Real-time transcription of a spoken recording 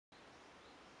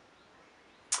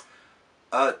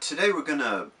Today we're going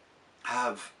to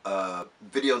have a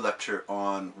video lecture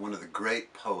on one of the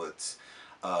great poets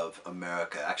of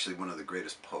America, actually one of the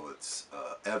greatest poets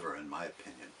ever in my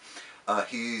opinion.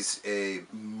 He's a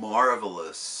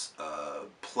marvelous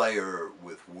player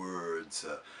with words,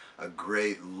 a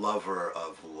great lover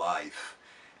of life,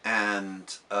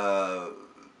 and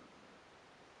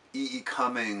E.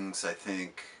 Cummings, I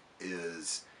think,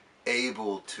 is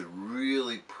able to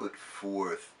really put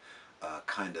forth a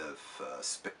kind of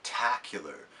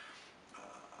spectacular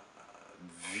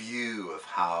view of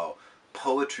how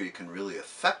poetry can really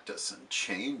affect us and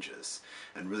change us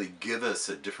and really give us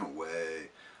a different way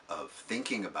of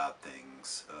thinking about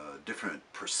things, a different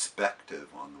perspective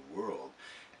on the world.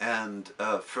 And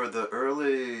for the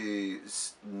early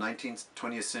 19th,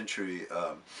 20th century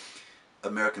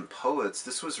American poets,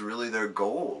 this was really their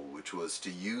goal, which was to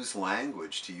use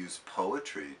language, to use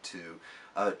poetry to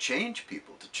change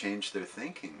people, to change their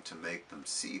thinking, to make them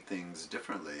see things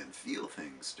differently and feel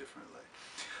things differently.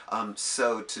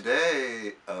 So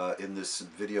today, in this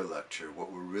video lecture,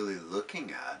 what we're really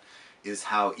looking at is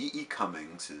how E.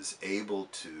 Cummings is able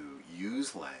to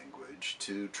use language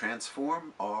to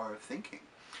transform our thinking.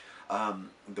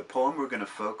 The poem we're going to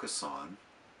focus on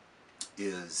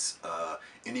is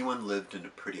Anyone Lived in a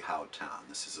Pretty How Town.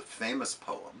 This is a famous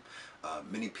poem.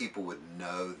 Many people would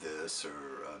know this or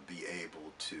be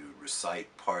able to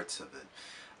recite parts of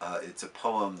it. It's a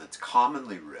poem that's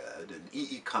commonly read, and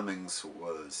E. Cummings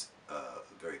was a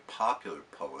very popular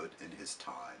poet in his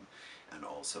time and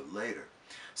also later.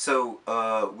 So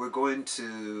we're going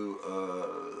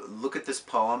to look at this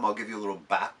poem. I'll give you a little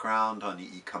background on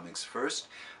E. Cummings first.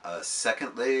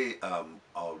 Secondly,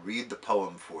 I'll read the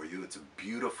poem for you. It's a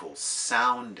beautiful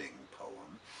sounding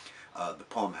poem. The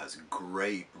poem has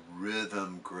great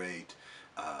rhythm, great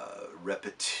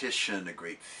repetition, a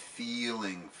great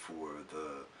feeling for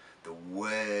the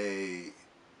way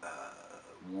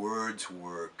words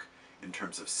work in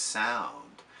terms of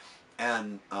sound.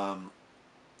 And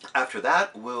after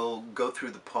that, we'll go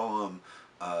through the poem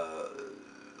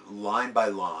line by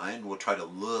line. We'll try to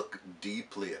look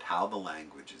deeply at how the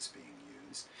language is being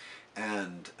used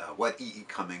and what E.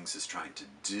 Cummings is trying to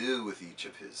do with each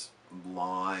of his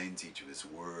lines, each of his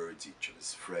words, each of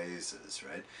his phrases,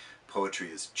 right? Poetry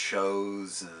is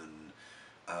chosen.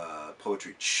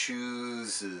 Poetry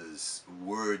chooses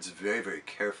words very, very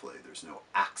carefully. There's no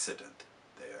accident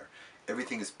there.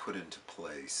 Everything is put into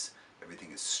place.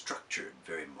 Everything is structured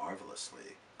very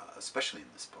marvelously, especially in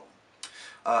this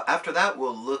poem. After that,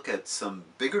 we'll look at some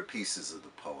bigger pieces of the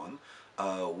poem.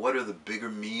 What are the bigger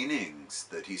meanings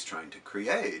that he's trying to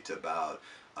create about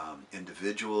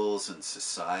individuals and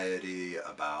society,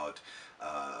 about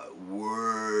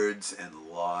words and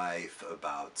life,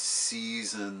 about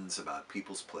seasons, about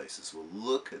people's places. We'll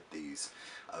look at these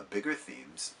bigger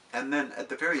themes. And then at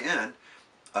the very end,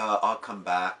 I'll come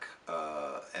back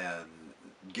and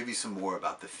give you some more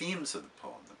about the themes of the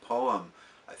poem. The poem,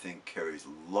 I think, carries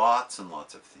lots and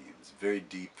lots of themes, very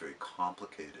deep, very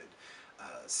complicated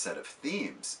set of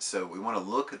themes. So we want to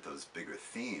look at those bigger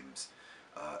themes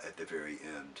at the very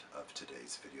end of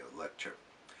today's video lecture.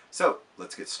 So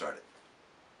let's get started.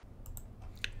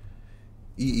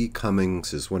 E.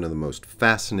 Cummings is one of the most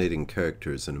fascinating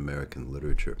characters in American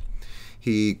literature.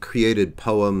 He created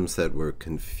poems that were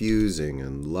confusing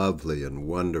and lovely and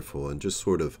wonderful and just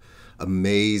sort of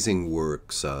amazing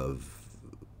works of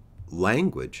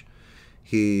language.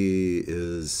 He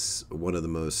is one of the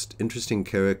most interesting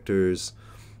characters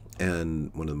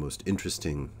and one of the most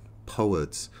interesting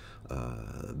poets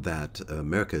that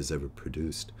America has ever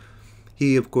produced.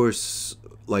 He, of course,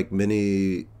 like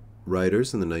many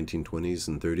writers in the 1920s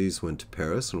and 30s, went to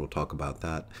Paris, and we'll talk about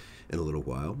that in a little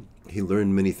while. He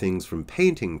learned many things from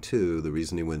painting, too. The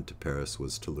reason he went to Paris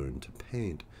was to learn to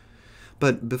paint.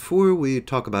 But before we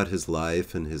talk about his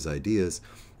life and his ideas,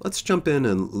 let's jump in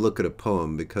and look at a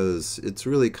poem, because it's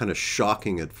really kind of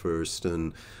shocking at first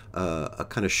and a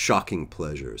kind of shocking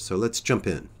pleasure. So let's jump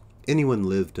in. Anyone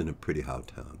lived in a pretty how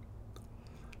town.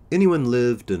 Anyone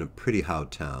lived in a pretty how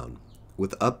town,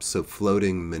 with up so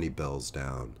floating many bells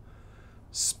down.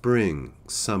 Spring,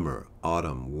 summer,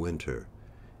 autumn, winter.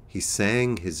 He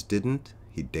sang his didn't,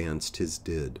 he danced his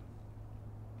did.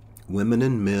 Women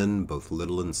and men, both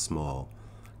little and small,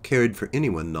 cared for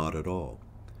anyone not at all.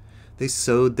 They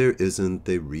sowed their isn't,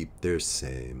 they reaped their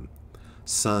same.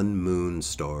 Sun, moon,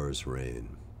 stars,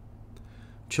 rain.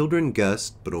 Children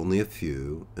guessed, but only a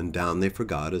few, and down they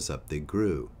forgot as up they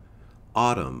grew.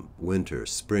 Autumn, winter,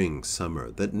 spring,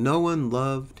 summer, that no one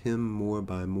loved him more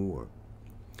by more.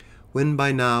 When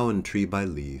by now and tree by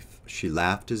leaf, she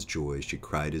laughed his joy, she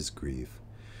cried his grief.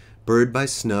 Bird by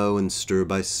snow and stir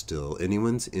by still,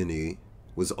 anyone's any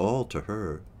was all to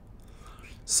her.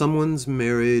 Someone's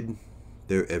married,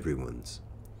 they're everyone's,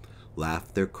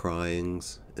 laughed their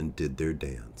cryings and did their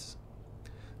dance.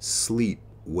 Sleep,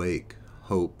 wake,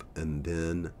 hope, and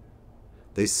then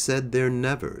they said their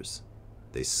nevers,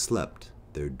 they slept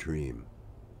their dream.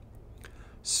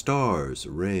 Stars,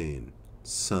 rain,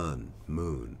 sun,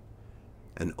 moon,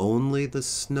 and only the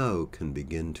snow can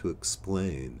begin to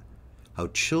explain how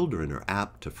children are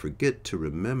apt to forget to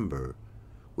remember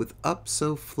with up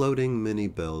so floating many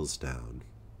bells down.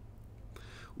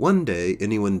 One day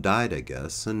anyone died, I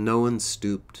guess, and no one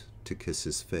stooped to kiss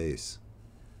his face.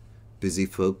 Busy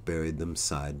folk buried them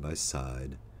side by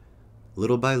side,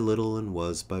 little by little and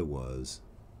was by was,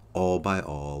 all by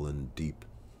all and deep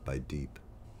by deep.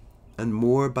 And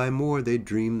more by more they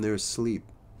dream their sleep.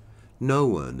 No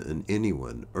one and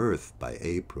anyone, earth by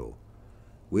April,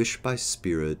 wish by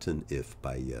spirit and if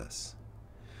by yes.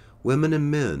 Women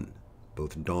and men,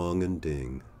 both dong and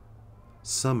ding,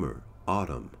 summer,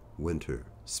 autumn, winter,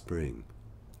 spring,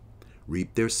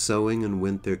 reap their sowing and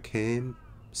went there came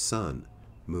sun,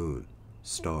 moon,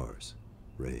 stars,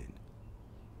 rain.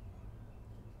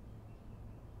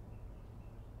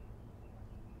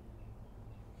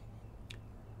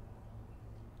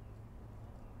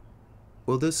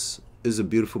 Well, this is a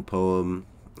beautiful poem,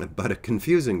 but a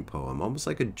confusing poem, almost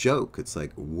like a joke. It's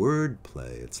like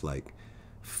wordplay. It's like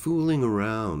fooling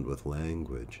around with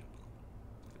language.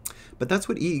 But that's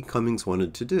what E. Cummings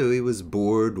wanted to do. He was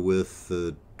bored with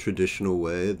the traditional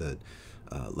way that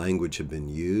language had been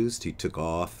used. He took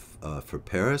off for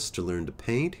Paris to learn to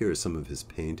paint. Here are some of his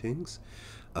paintings.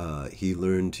 He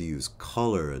learned to use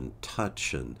color and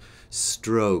touch and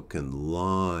stroke and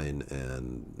line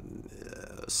and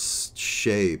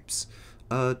shapes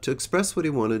to express what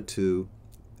he wanted to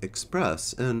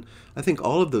express. And I think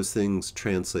all of those things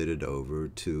translated over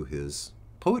to his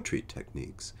poetry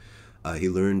techniques. He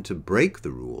learned to break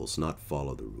the rules, not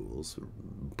follow the rules,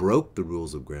 broke the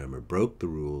rules of grammar, broke the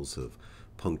rules of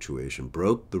punctuation,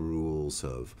 broke the rules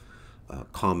of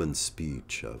common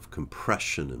speech, of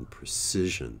compression and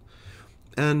precision.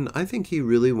 And I think he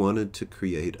really wanted to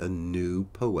create a new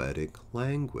poetic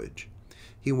language.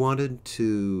 He wanted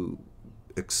to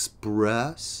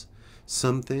express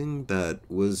something that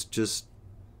was just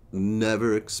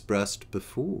never expressed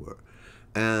before.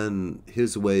 And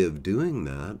his way of doing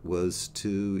that was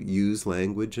to use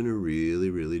language in a really,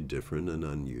 really different and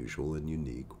unusual and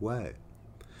unique way.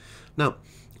 Now,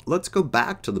 let's go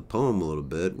back to the poem a little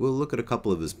bit. We'll look at a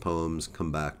couple of his poems,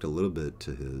 come back a little bit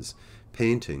to his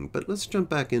painting, but let's jump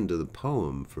back into the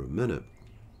poem for a minute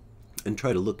and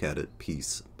try to look at it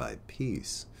piece by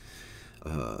piece,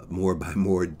 more by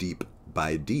more, deep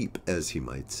by deep, as he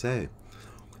might say.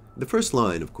 The first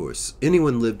line, of course,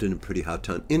 anyone lived in a pretty how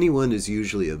town. Anyone is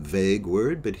usually a vague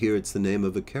word, but here it's the name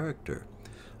of a character.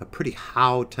 A pretty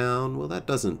how town, well, that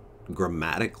doesn't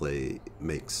grammatically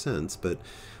make sense, but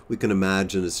we can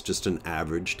imagine it's just an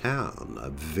average town, a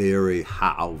very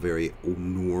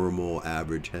normal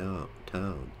average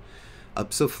town.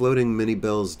 Up so floating many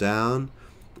bells down,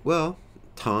 well,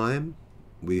 time,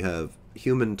 we have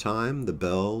human time, the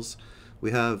bells,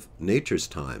 we have nature's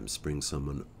time, spring,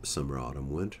 summer,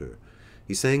 autumn, winter.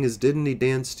 He sang his did and he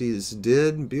danced his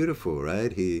did. Beautiful,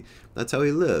 right? That's how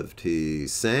he lived. He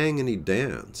sang and he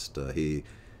danced. He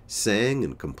sang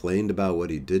and complained about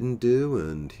what he didn't do,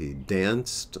 and he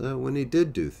danced when he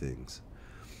did do things.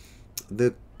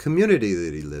 The community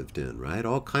that he lived in, right?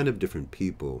 All kind of different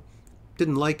people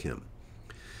didn't like him.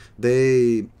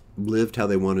 They lived how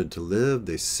they wanted to live.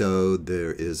 They sowed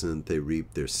their isn't. They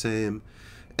reaped their same.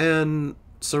 And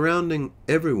surrounding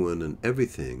everyone and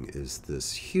everything is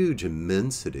this huge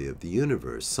immensity of the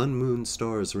universe. Sun, moon,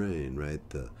 stars, rain, right?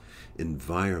 The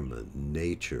environment,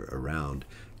 nature around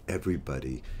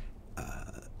everybody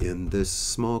in this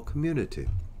small community.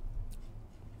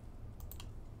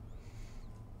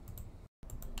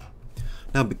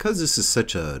 Now, because this is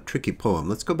such a tricky poem,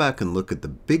 let's go back and look at the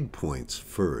big points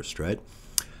first, right?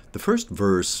 The first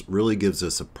verse really gives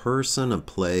us a person, a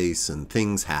place, and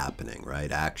things happening, right?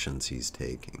 Actions he's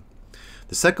taking.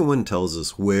 The second one tells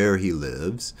us where he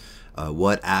lives,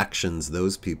 what actions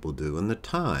those people do, and the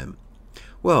time.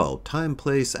 Well, time,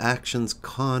 place, actions,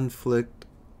 conflict,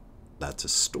 that's a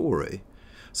story.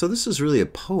 So this is really a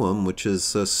poem, which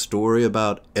is a story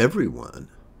about everyone,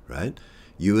 right?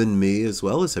 You and me as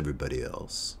well as everybody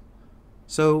else.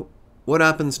 So what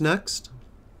happens next?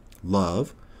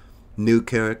 Love. New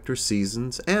character,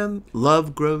 seasons, and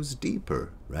love grows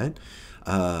deeper, right?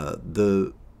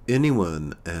 The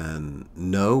anyone and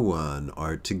no one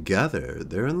are together.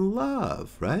 They're in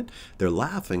love, right? They're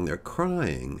laughing, they're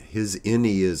crying. His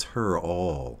any is her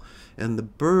all. And the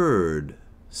bird,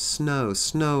 snow,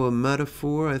 a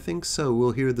metaphor? I think so.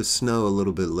 We'll hear the snow a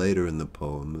little bit later in the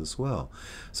poem as well.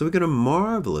 So we get a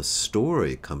marvelous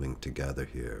story coming together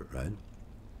here, right?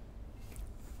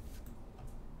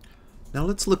 Now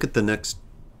let's look at the next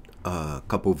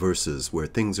couple verses where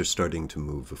things are starting to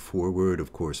move forward.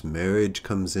 Of course, marriage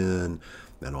comes in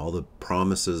and all the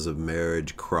promises of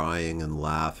marriage, crying and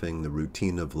laughing, the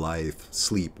routine of life,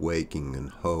 sleep, waking, and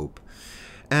hope.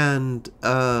 And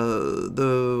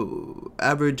the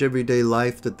average everyday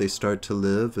life that they start to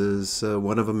live is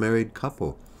one of a married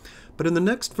couple. But in the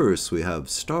next verse, we have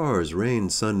stars, rain,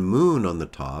 sun, moon on the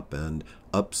top, and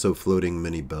up so floating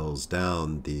many bells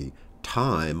down, the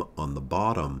time on the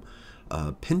bottom,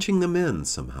 pinching them in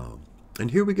somehow.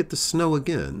 And here we get the snow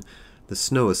again. The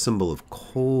snow, a symbol of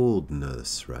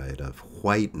coldness, right? Of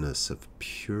whiteness, of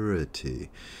purity.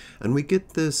 And we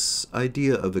get this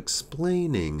idea of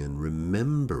explaining and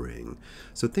remembering.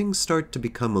 So things start to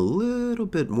become a little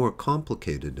bit more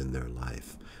complicated in their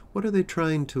life. What are they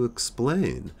trying to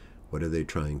explain? What are they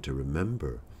trying to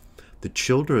remember? The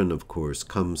children, of course,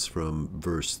 comes from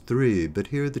verse 3, but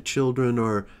here the children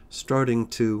are starting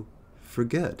to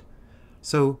forget.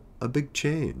 So, a big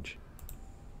change.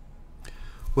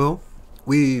 Well,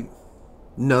 we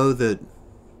know that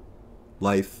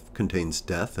life contains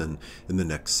death, and in the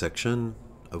next section,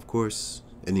 of course,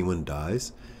 anyone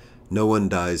dies. No one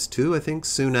dies too, I think,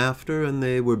 soon after, and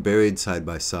they were buried side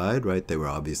by side, right? They were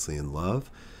obviously in love.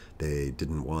 They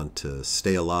didn't want to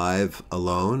stay alive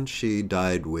alone. She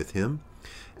died with him.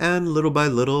 And little by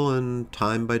little and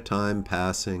time by time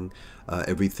passing,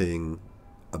 everything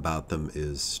about them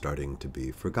is starting to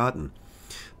be forgotten.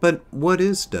 But what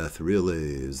is death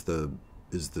really? Is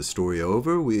the story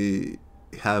over? We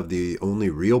have the only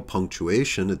real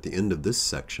punctuation at the end of this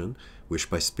section, wish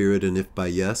by spirit and if by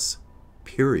yes,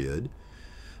 period.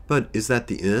 But is that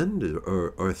the end?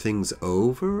 Or are things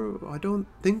over? I don't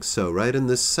think so, right? In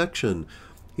this section,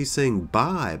 he's saying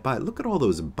bye, bye. Look at all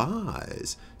those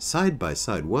byes. Side by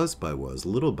side, was by was,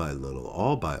 little by little,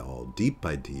 all by all, deep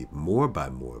by deep, more by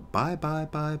more. Bye, bye,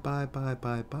 bye, bye, bye,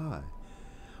 bye, bye.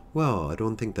 Well, I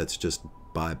don't think that's just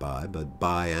bye-bye, but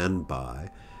by and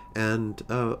by. And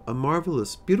a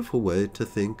marvelous, beautiful way to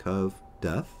think of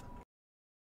death.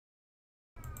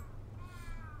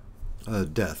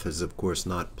 Death is, of course,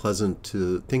 not pleasant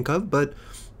to think of, but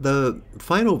the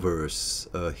final verse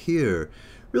here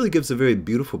really gives a very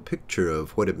beautiful picture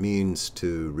of what it means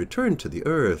to return to the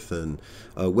earth, and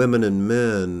women and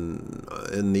men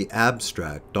in the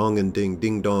abstract. Dong and ding,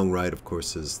 ding dong, right, of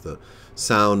course, is the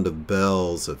sound of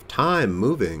bells, of time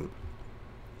moving.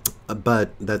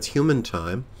 But that's human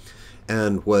time.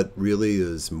 And what really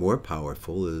is more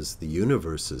powerful is the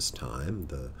universe's time,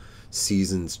 the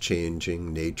seasons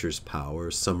changing, nature's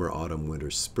power, summer, autumn,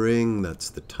 winter, spring. That's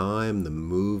the time, the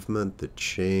movement, the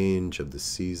change of the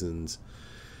seasons.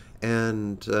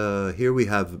 And here we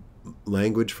have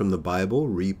language from the Bible,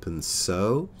 reap and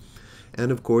sow.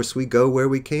 And of course, we go where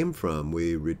we came from.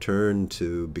 We return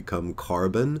to become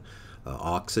carbon,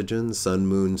 oxygen, sun,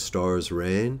 moon, stars,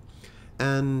 rain.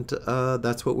 And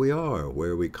that's what we are.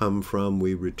 Where we come from,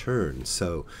 we return.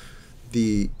 So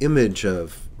the image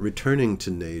of returning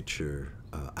to nature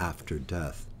after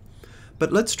death.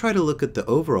 But let's try to look at the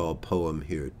overall poem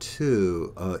here,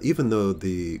 too. Even though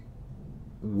the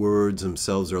words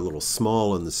themselves are a little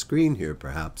small on the screen here,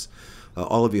 perhaps.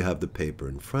 All of you have the paper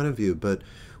in front of you. But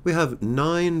we have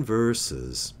 9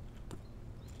 verses.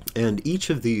 And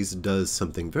each of these does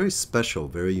something very special,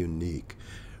 very unique.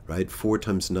 Right? 4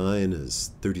 times 9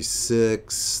 is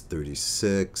 36.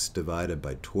 36 divided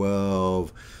by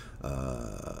 12.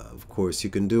 Of course, you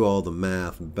can do all the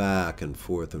math back and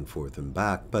forth and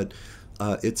back. But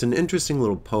it's an interesting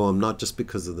little poem, not just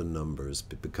because of the numbers,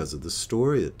 but because of the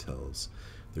story it tells.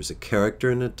 There's a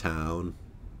character in a town.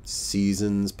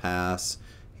 Seasons pass.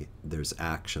 There's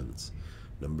actions.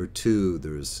 Number 2,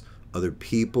 there's other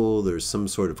people. There's some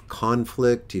sort of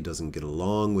conflict. He doesn't get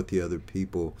along with the other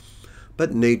people.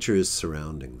 But nature is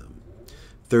surrounding them.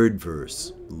 3rd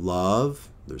verse, love.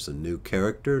 There's a new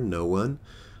character, no one.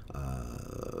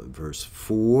 Verse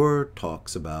 4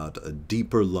 talks about a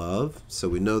deeper love. So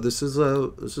we know this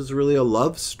is really a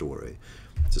love story.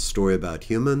 It's a story about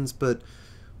humans, but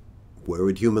where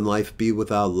would human life be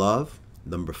without love?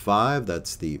 Number 5,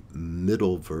 that's the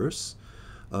middle verse,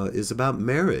 is about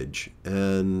marriage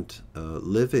and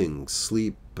living,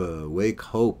 sleep, wake,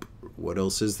 hope. What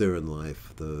else is there in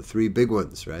life? The 3 big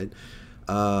ones, right?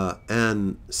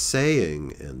 and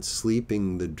saying and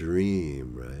sleeping the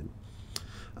dream, right?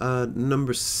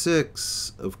 Number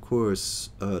 6, of course,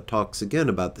 talks again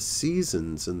about the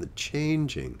seasons and the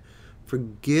changing,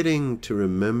 forgetting to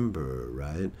remember,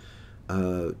 right?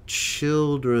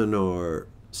 Children are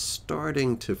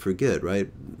starting to forget, right?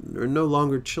 They're no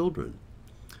longer children.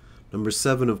 Number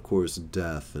 7, of course,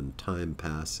 death and time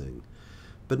passing.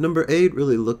 But number 8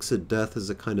 really looks at death as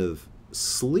a kind of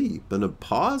sleep and a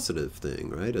positive thing,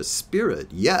 right? A spirit,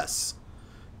 yes.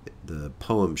 The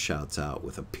poem shouts out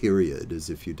with a period as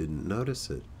if you didn't notice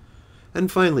it. And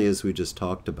finally, as we just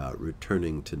talked about,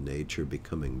 returning to nature,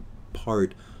 becoming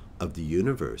part of the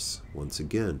universe once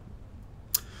again.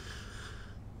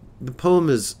 The poem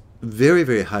is very,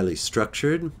 very highly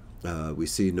structured. We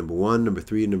see number 1, number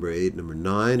 3, number 8, number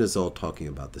 9 is all talking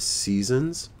about the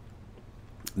seasons.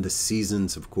 The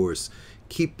seasons, of course,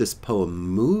 keep this poem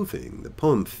moving. The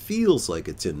poem feels like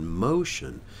it's in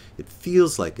motion. It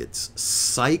feels like it's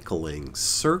cycling,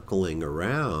 circling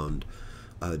around,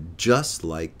 just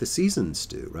like the seasons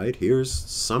do, right? Here's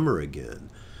summer again.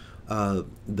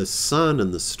 The sun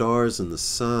and the stars and the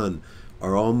sun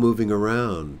are all moving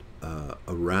around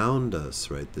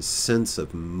us, right? This sense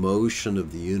of motion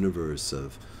of the universe,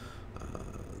 of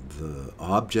the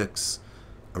objects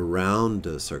around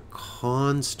us are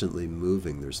constantly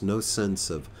moving. There's no sense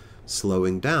of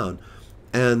slowing down.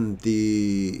 And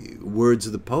the words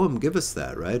of the poem give us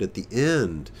that, right? At the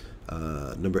end,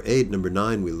 number 8, number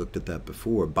 9, we looked at that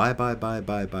before. Bye, bye, bye,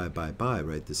 bye, bye, bye, bye,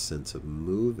 right? This sense of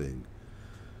moving.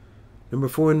 Number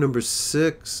 4 and number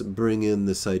 6 bring in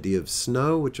this idea of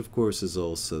snow, which of course is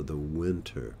also the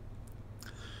winter.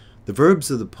 The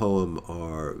verbs of the poem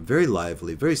are very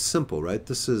lively, very simple, right?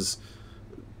 This is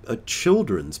a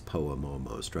children's poem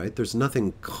almost, right? There's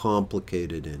nothing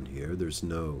complicated in here. There's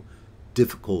no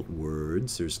difficult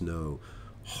words. There's no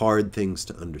hard things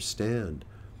to understand.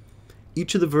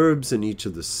 Each of the verbs in each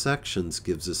of the sections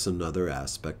gives us another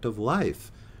aspect of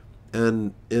life.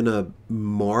 And in a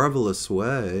marvelous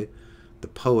way, the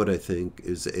poet, I think,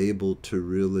 is able to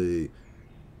really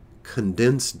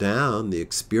condense down the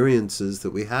experiences that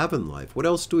we have in life. What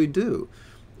else do we do?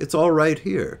 It's all right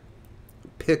here.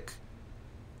 Pick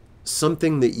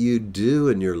something that you do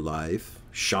in your life.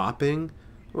 Shopping,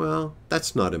 well,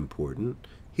 that's not important.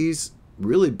 He's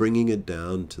really bringing it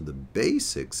down to the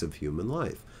basics of human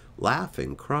life.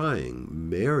 Laughing, crying,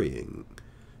 marrying,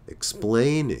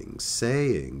 explaining,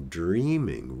 saying,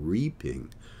 dreaming,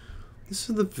 reaping. These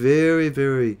are the very,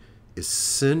 very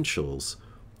essentials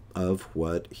of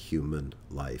what human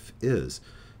life is.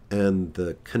 And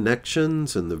the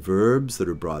connections and the verbs that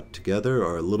are brought together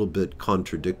are a little bit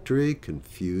contradictory,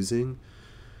 confusing.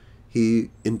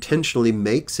 He intentionally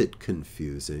makes it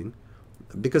confusing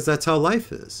because that's how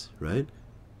life is, right?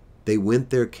 They went,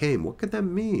 there came. What could that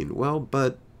mean? Well,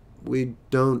 but we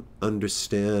don't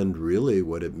understand really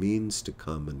what it means to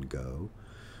come and go.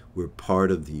 We're part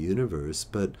of the universe,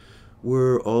 but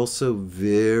we're also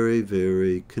very,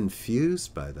 very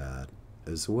confused by that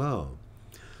as well.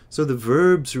 So the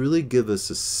verbs really give us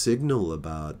a signal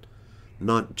about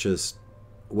not just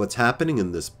what's happening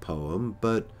in this poem,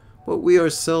 but what we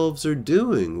ourselves are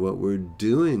doing, what we're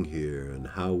doing here, and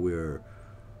how we're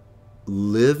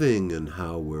living and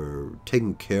how we're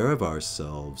taking care of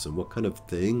ourselves and what kind of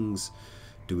things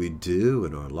do we do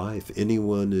in our life.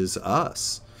 Anyone is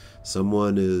us.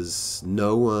 Someone is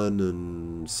no one,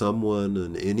 and someone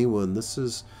and anyone. This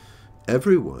is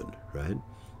everyone, right?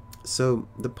 So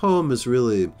the poem is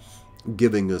really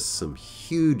giving us some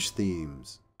huge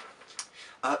themes.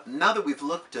 Now that we've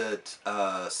looked at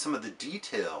some of the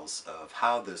details of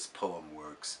how this poem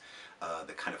works,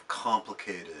 the kind of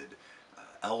complicated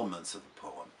elements of the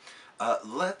poem,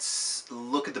 let's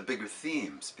look at the bigger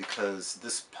themes, because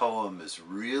this poem is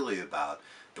really about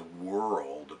the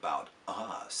world, about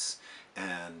us.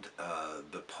 And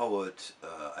the poet,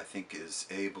 I think, is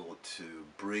able to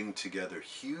bring together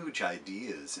huge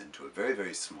ideas into a very,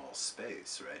 very small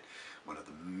space, right? One of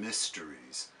the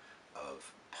mysteries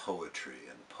of poetry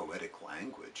and poetic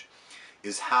language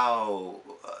is how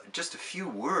just a few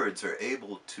words are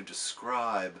able to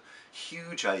describe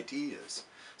huge ideas.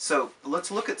 So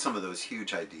let's look at some of those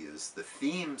huge ideas, the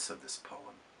themes of this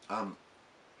poem.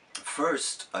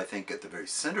 First, I think at the very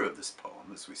center of this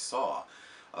poem, as we saw,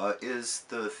 is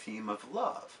the theme of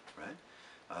love,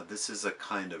 right? This is a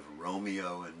kind of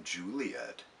Romeo and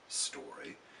Juliet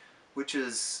story, which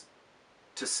is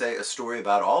to say a story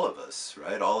about all of us,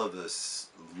 right? All of us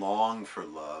long for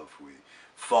love. We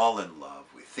fall in love.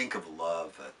 We think of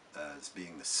love as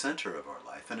being the center of our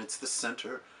life, and it's the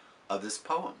center of this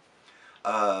poem.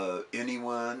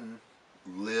 Anyone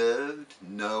lived,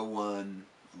 no one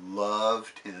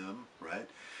loved him, right?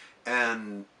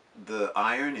 And the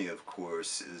irony, of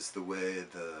course, is the way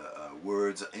the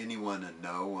words anyone and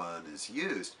no one is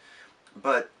used.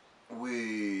 But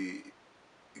we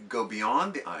go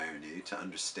beyond the irony to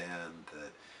understand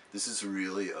that this is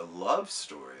really a love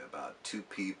story about two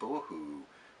people who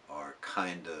are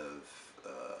kind of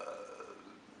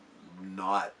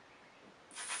not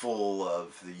full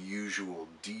of the usual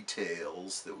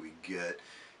details that we get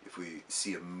if we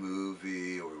see a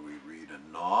movie or we read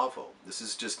a novel. This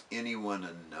is just anyone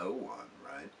and no one,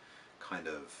 right? Kind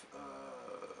of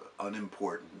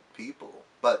unimportant people.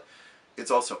 But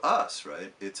it's also us,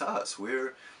 right? It's us.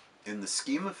 We're, in the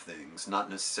scheme of things, not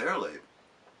necessarily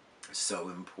so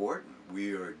important.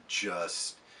 We are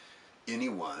just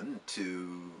anyone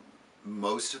to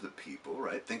most of the people,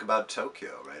 right? Think about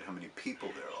Tokyo, right? How many people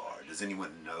there are. Does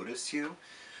anyone notice you?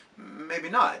 Maybe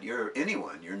not. You're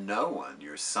anyone. You're no one.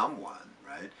 You're someone,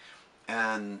 right?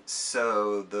 And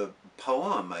so the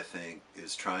poem, I think,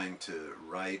 is trying to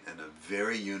write in a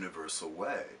very universal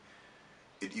way.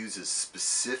 It uses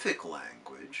specific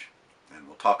language, and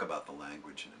we'll talk about the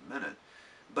language in a minute,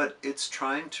 but it's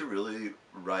trying to really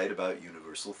write about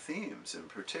universal themes, in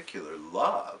particular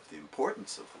love, the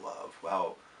importance of love,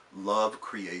 how love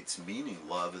creates meaning.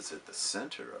 Love is at the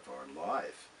center of our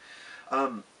life.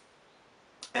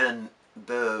 And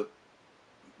the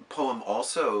poem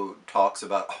also talks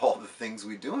about all the things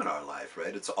we do in our life,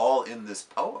 right? It's all in this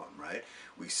poem, right?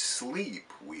 We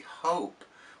sleep, we hope,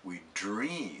 we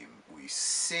dream, we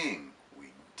sing, we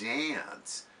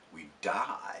dance, we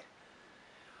die.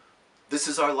 This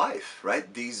is our life,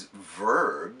 right? These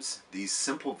verbs, these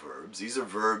simple verbs, these are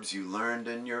verbs you learned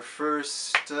in your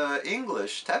first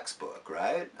English textbook,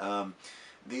 right?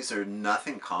 These are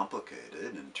nothing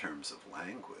complicated in terms of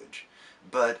language,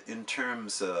 but in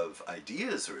terms of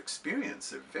ideas or experience,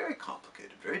 they're very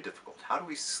complicated, very difficult. How do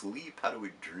we sleep? How do we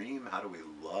dream? How do we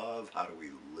love? How do we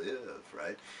live,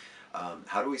 right?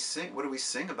 How do we sing? What do we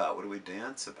sing about? What do we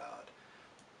dance about?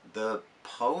 The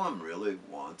poem really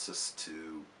wants us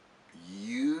to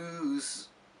use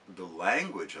the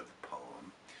language of the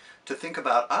poem to think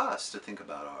about us, to think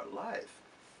about our life.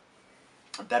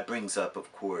 That brings up,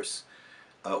 of course,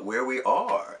 where we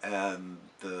are, and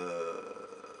the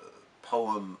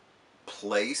poem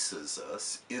places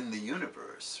us in the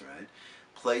universe, right?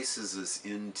 Places us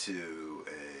into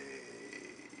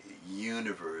a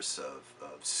universe of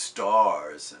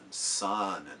stars and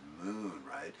sun and moon,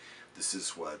 right? This is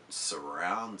what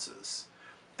surrounds us.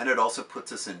 And it also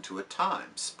puts us into a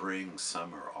time, spring,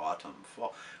 summer, autumn,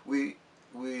 fall. We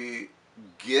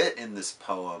get in this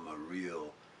poem a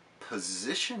real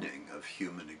positioning of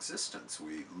human existence.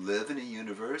 We live in a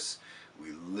universe,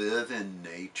 we live in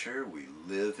nature, we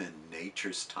live in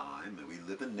nature's time, and we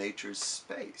live in nature's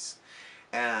space.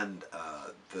 And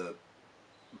the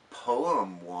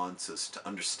poem wants us to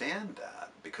understand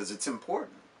that because it's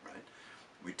important, right?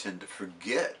 We tend to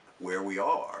forget where we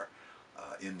are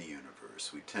in the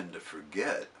universe. We tend to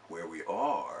forget where we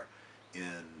are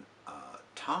in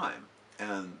time.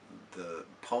 And the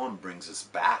poem brings us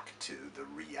back to the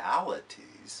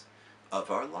realities of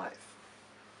our life.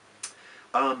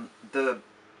 The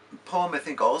poem, I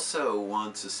think, also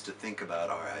wants us to think about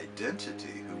our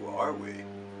identity. Who are we?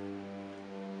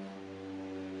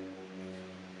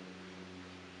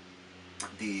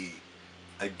 The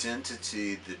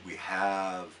identity that we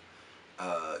have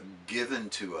given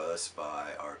to us by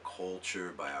our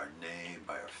culture, by our name,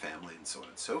 by our family, and so on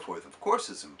and so forth, of course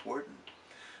is important.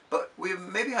 But we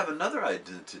maybe have another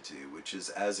identity, which is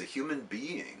as a human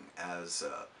being, as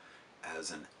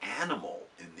an animal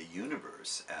in the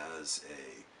universe, as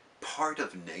a part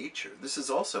of nature. This is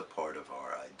also part of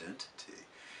our identity.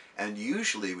 And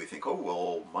usually we think, oh,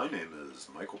 well, my name is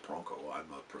Michael Pronko.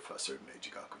 I'm a professor at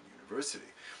Meiji Gakuin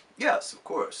University. Yes, of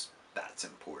course, that's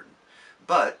important.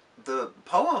 But the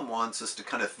poem wants us to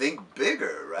kind of think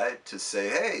bigger, right? To say,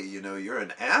 hey, you know, you're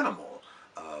an animal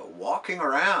walking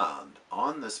around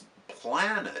on this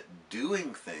planet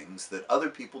doing things that other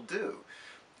people do.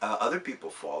 Other people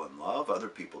fall in love, other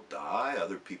people die,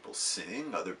 other people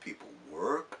sing, other people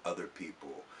work, other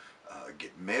people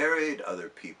get married, other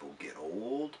people get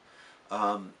old.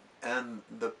 And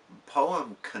the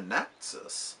poem connects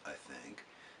us, I think,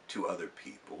 to other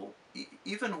people,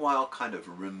 even while kind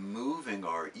of removing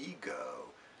our ego,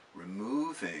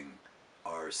 removing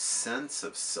our sense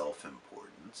of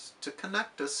self-importance to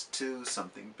connect us to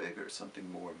something bigger,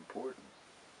 something more important.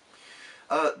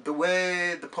 The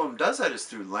way the poem does that is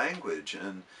through language,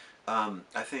 and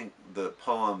I think the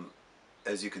poem,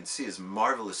 as you can see, is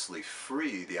marvelously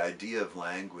free. The idea of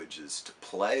language is to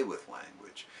play with language.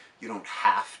 language. You don't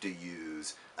have to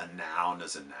use a noun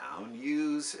as a noun.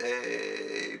 Use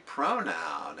a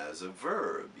pronoun as a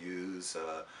verb. Use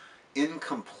a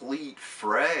incomplete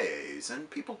phrase, and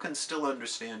people can still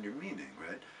understand your meaning,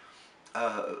 right?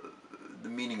 The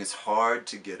meaning is hard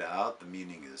to get out. The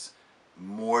meaning is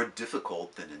more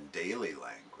difficult than in daily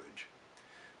language.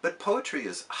 But poetry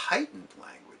is heightened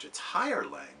language. It's higher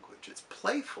language. It's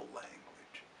playful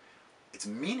language. It's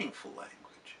meaningful language.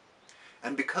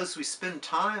 And because we spend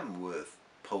time with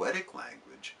poetic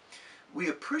language, we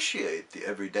appreciate the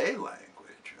everyday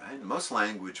language, right? Most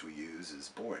language we use is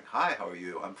boring. Hi, how are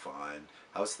you? I'm fine.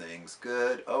 How's things?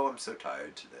 Good. Oh, I'm so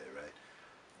tired today, right?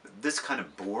 This kind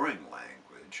of boring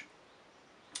language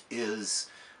is,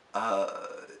 I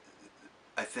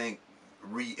think,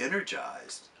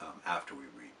 re-energized after we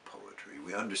read poetry.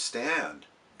 We understand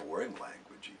boring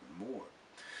language even more.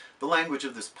 The language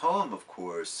of this poem, of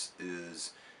course,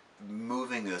 is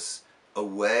moving us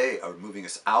away or moving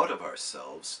us out of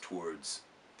ourselves towards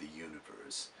the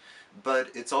universe. But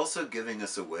it's also giving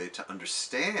us a way to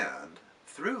understand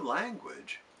through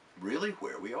language really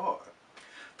where we are.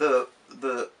 The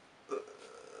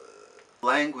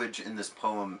language in this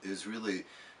poem is really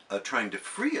trying to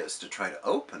free us, to try to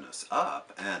open us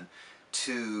up, and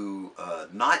to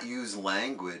not use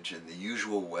language in the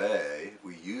usual way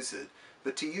we use it,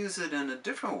 but to use it in a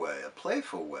different way, a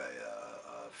playful way,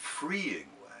 a freeing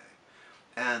way.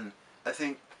 And I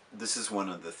think this is one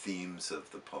of the themes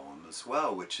of the poem as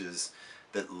well, which is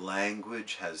that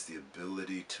language has the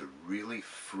ability to really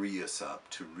free us up,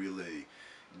 to really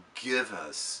give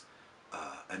us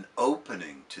an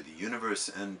opening to the universe,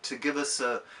 and to give us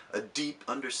a deep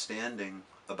understanding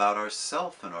about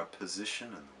ourself and our position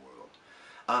in the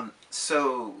world.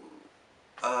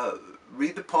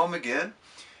 Read the poem again,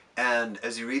 and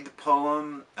as you read the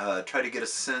poem, try to get a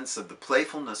sense of the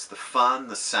playfulness, the fun,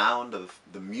 the sound of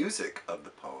the music of the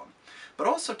poem. But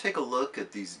also take a look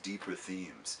at these deeper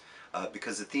themes,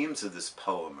 because the themes of this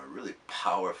poem are really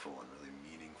powerful and really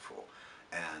meaningful,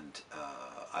 and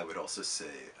I would also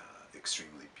say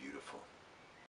extremely beautiful.